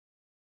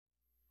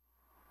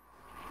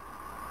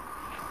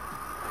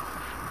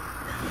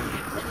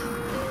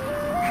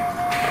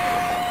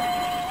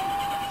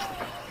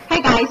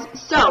Okay guys,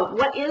 so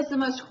what is the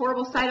most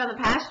horrible sight on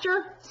the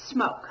pasture?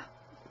 Smoke.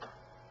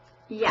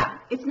 Yeah,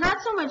 it's not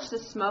so much the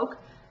smoke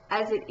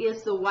as it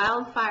is the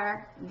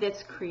wildfire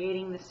that's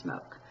creating the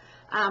smoke.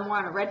 We're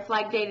on a red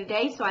flag day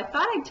today, so I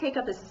thought I'd take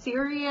up a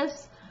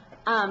serious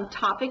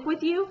topic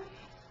with you,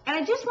 and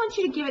I just want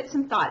you to give it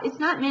some thought. It's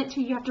not meant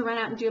to you have to run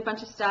out and do a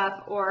bunch of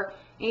stuff or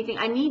anything.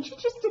 I need you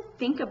just to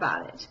think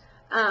about it,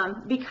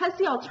 because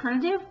the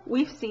alternative,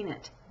 we've seen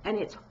it, and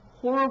it's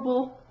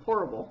horrible,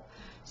 horrible.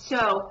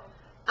 So,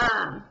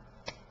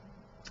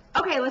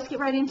 okay, let's get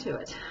right into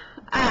it.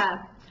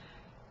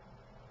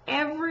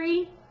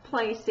 Every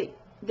place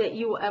that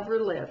you will ever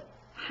live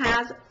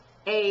has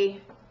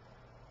a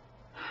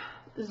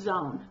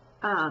zone.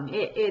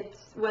 It's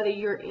whether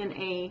you're in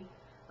a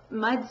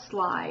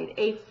mudslide,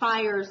 a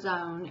fire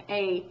zone,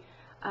 a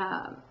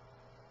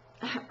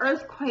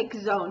earthquake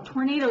zone,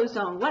 tornado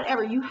zone,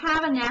 whatever. You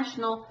have a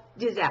national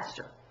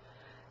disaster.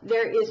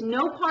 There is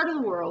no part of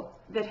the world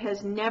that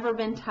has never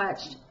been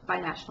touched by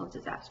national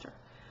disaster.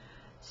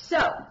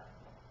 So,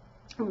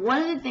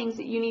 one of the things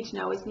that you need to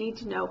know is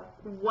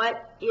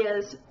what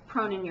is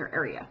prone in your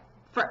area.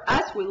 For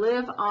us, we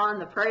live on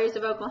the prairies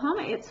of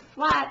Oklahoma. It's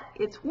flat,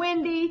 it's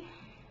windy.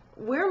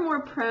 We're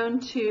more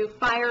prone to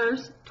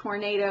fires,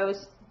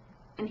 tornadoes,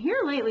 and here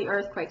lately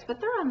earthquakes,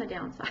 but they're on the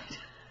downside.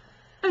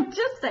 I'm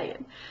just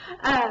saying.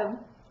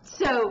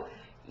 So,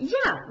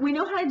 yeah, we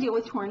know how to deal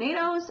with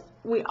tornadoes.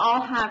 We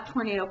all have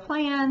tornado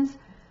plans.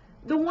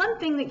 The one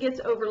thing that gets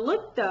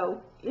overlooked,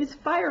 though, is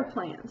fire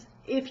plans.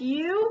 If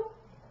you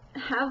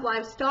have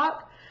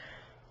livestock,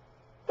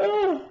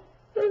 oh,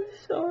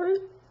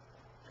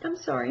 I'm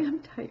sorry, I'm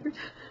tired.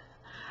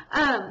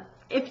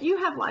 If you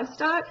have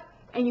livestock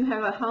and you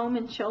have a home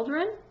and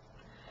children,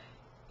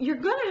 you're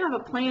going to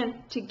have a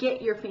plan to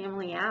get your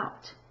family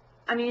out.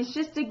 I mean, it's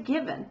just a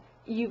given.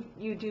 You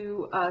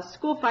do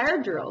school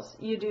fire drills.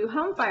 You do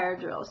home fire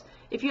drills.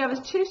 If you have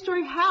a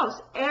two-story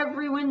house,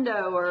 every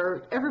window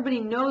or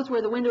everybody knows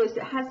where the window is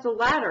that has the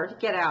ladder to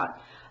get out.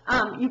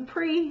 You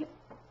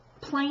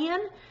pre-plan.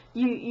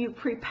 You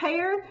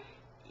prepare.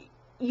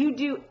 You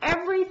do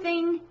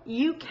everything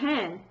you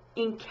can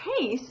in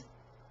case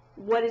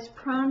what is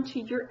prone to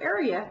your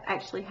area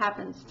actually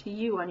happens to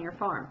you on your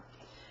farm.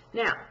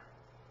 Now,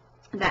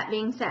 that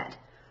being said,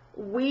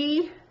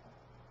 we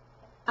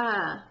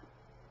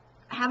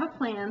have a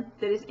plan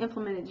that is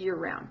implemented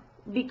year-round.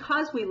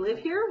 Because we live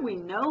here, we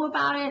know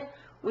about it,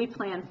 we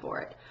plan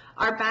for it.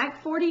 Our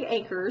back 40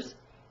 acres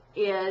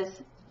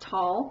is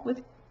tall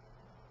with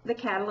the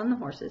cattle and the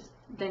horses.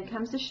 Then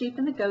comes the sheep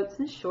and the goats,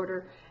 and it's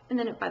shorter, and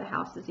then by the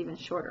house is even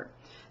shorter.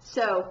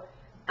 So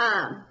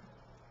I'm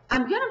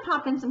going to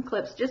pop in some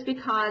clips just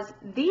because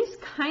these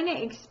kind of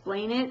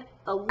explain it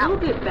a little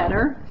bit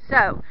better.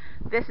 So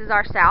this is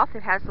our south.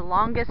 It has the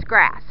longest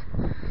grass.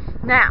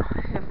 Now,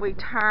 if we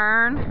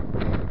turn,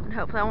 and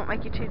hopefully I won't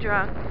make you too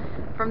drunk,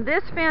 from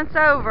this fence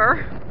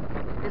over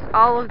is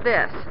all of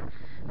this.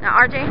 Now,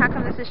 RJ, how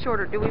come this is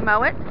shorter? Do we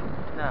mow it?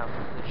 No,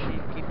 the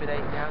sheep keep it 8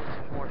 down.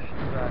 There's more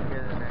sheep out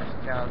here than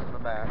there's cows in the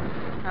back.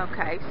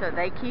 Okay, so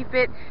they keep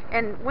it,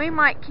 and we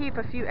might keep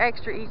a few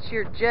extra each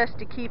year just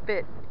to keep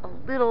it a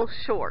little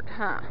short,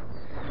 huh?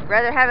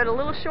 Rather have it a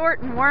little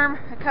short and worm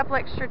a couple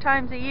extra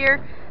times a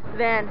year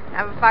than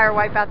have a fire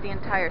wipe out the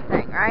entire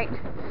thing, right?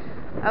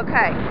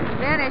 Okay,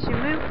 then as you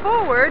move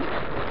forward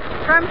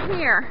from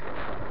here,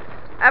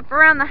 up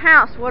around the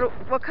house,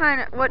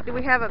 what do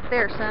we have up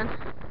there, son?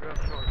 Real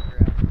short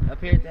grass. Up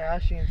here at the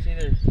house, you can see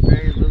there's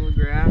very little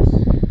grass.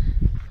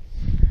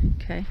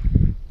 Okay.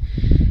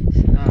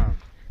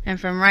 And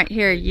from right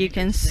here, you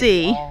can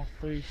see all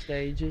 3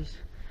 stages.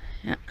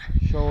 Yeah.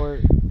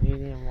 Short,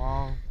 medium,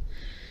 long.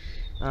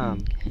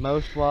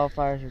 Most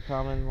wildfires are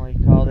commonly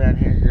called down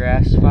here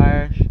grass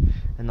fires,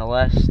 and the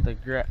less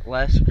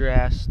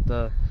grass,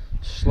 the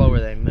slower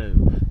they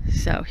move.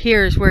 So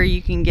here's where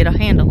you can get a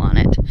handle on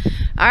it.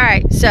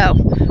 Alright, so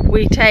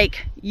we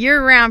take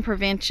year-round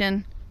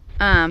prevention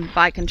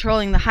by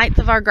controlling the height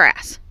of our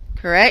grass,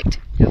 correct?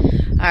 Yep.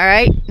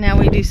 Alright, now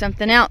we do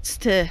something else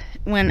to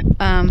when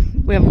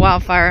we have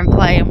wildfire in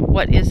play, and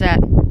what is that?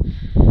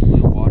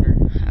 Water.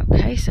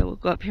 Okay, so we'll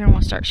go up here and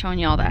we'll start showing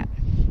you all that.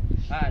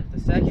 Alright, the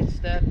second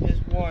step is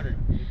water.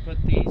 We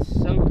put these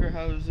soaker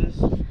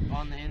hoses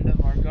on the end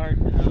of our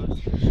garden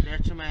hose and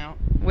stretch them out.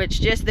 Which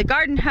just the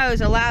garden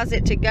hose allows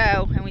it to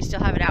go, and we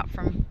still have it out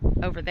from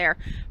over there,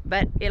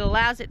 but it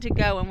allows it to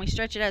go, and we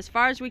stretch it as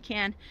far as we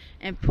can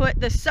and put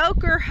the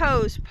soaker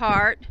hose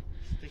part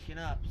sticking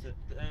up so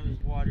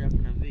there's water up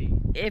in a V.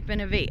 Up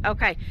in a V.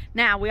 Okay,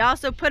 now we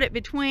also put it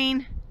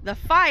between the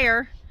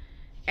fire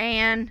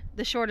and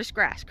the shortest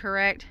grass,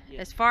 correct?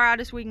 Yes. As far out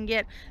as we can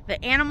get.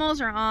 The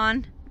animals are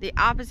on the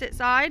opposite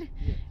side.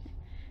 Yes.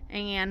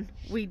 And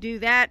we do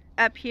that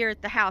up here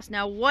at the house.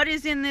 Now, what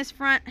is in this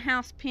front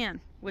house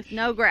pen with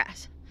no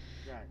grass?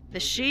 Right. The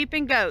sheep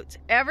and goats.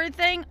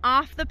 Everything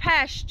off the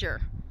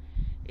pasture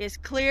is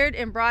cleared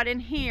and brought in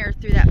here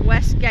through that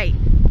west gate.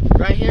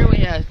 Right here we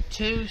have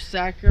 2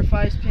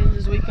 sacrifice pens,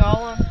 as we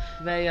call them.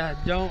 They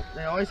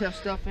always have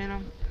stuff in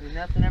them.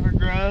 Nothing ever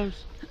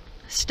grows.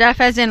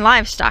 Stuff as in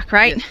livestock,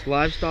 right? Yes,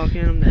 livestock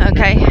in them.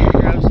 Okay.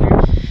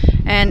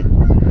 And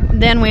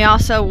then we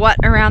also what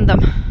around them?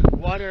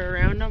 Water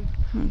around them.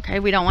 Okay,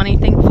 we don't want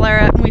anything to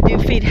flare up. We do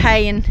feed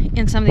hay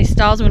in some of these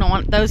stalls. We don't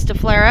want those to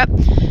flare up.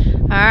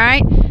 All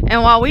right.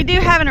 And while we do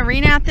have an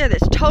arena out there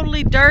that's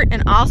totally dirt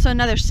and also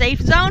another safe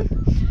zone,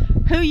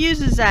 who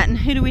uses that and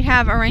who do we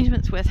have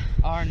arrangements with?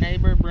 Our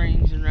neighbor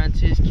brings and runs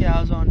his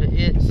cows onto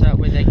it so that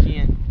way they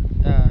can't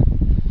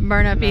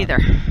burn up either.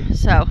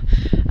 So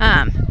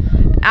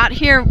out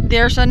here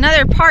there's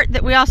another part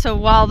that we also,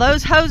 while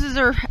those hoses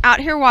are out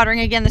here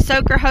watering, again the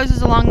soaker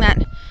hoses along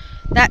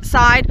that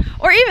side,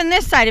 or even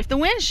this side, if the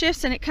wind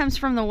shifts and it comes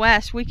from the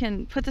west, we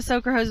can put the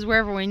soaker hoses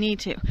wherever we need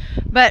to.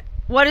 But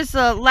what is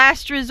the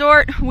last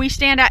resort? We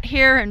stand out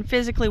here and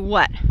physically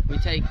what? We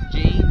take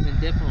jeans and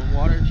dip them in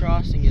water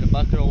troughs and get a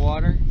bucket of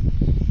water,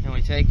 and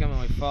we take them and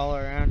we follow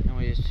around and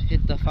we just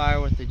hit the fire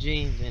with the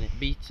jeans and it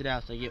beats it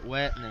out. They get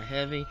wet and they're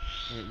heavy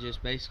and it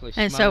just basically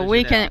smothers it out.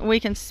 And so we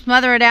can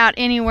smother it out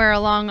anywhere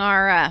along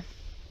our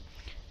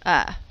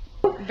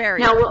barrier.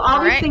 Now, will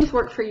all these these things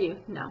work for you?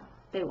 No,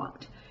 they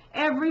won't.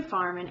 Every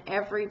farm and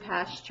every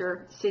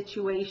pasture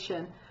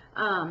situation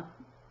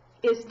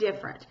is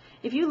different.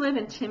 If you live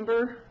in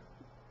timber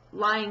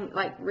lying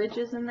like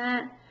ridges and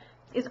that,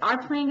 is our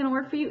plan going to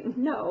work for you?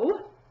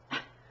 No,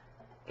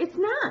 it's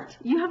not.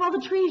 You have all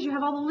the trees, you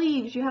have all the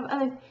leaves, you have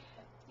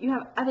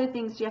other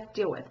things you have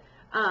to deal with.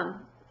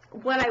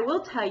 What I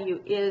will tell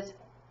you is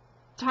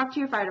talk to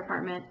your fire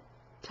department,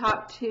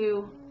 talk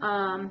to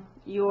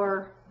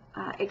your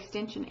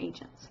extension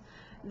agents.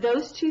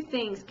 Those two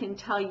things can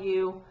tell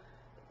you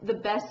the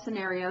best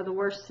scenario, the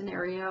worst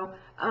scenario,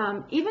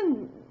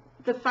 even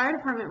the fire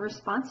department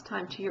response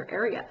time to your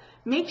area.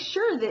 Make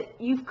sure that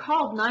you've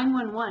called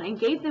 911 and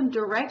gave them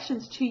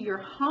directions to your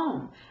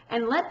home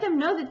and let them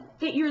know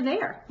that you're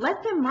there.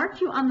 Let them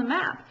mark you on the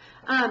map.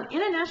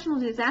 In a national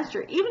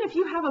disaster, even if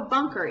you have a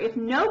bunker, if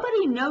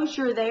nobody knows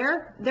you're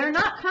there, they're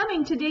not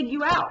coming to dig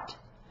you out.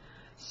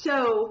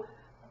 So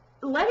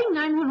letting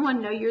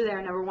 911 know you're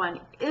there, number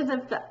one, is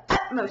of the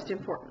utmost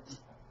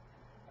importance.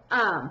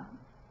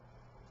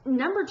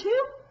 Number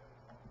two,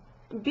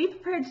 be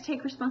prepared to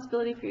take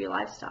responsibility for your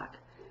livestock.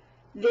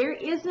 There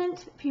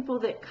isn't people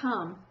that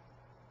come,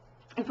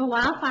 if a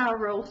wildfire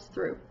rolls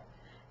through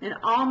and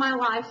all my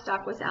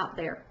livestock was out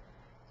there,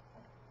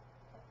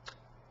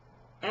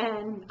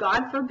 and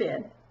God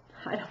forbid,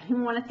 I don't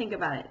even want to think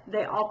about it,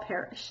 they all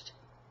perished.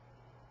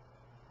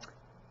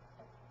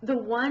 The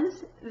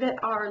ones that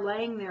are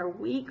laying there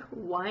weak,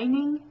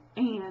 whining,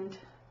 and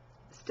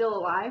still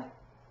alive,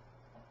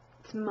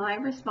 it's my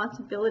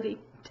responsibility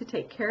to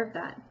take care of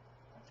that.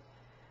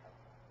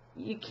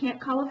 You can't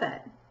call a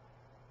vet.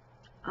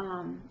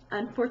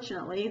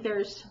 Unfortunately,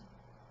 there's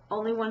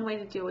only one way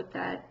to deal with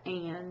that,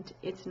 and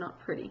it's not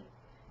pretty.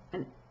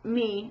 And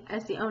me,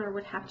 as the owner,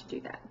 would have to do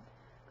that.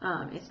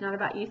 It's not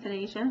about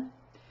euthanasia.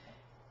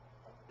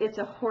 It's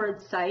a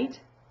horrid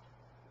sight,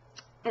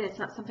 and it's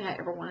not something I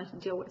ever wanted to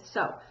deal with.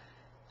 So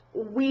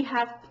we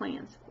have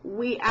plans.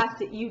 We ask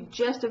that you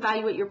just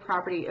evaluate your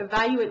property,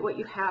 evaluate what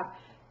you have,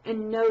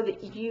 and know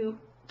that you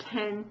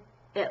can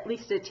at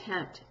least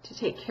attempt to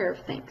take care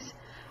of things.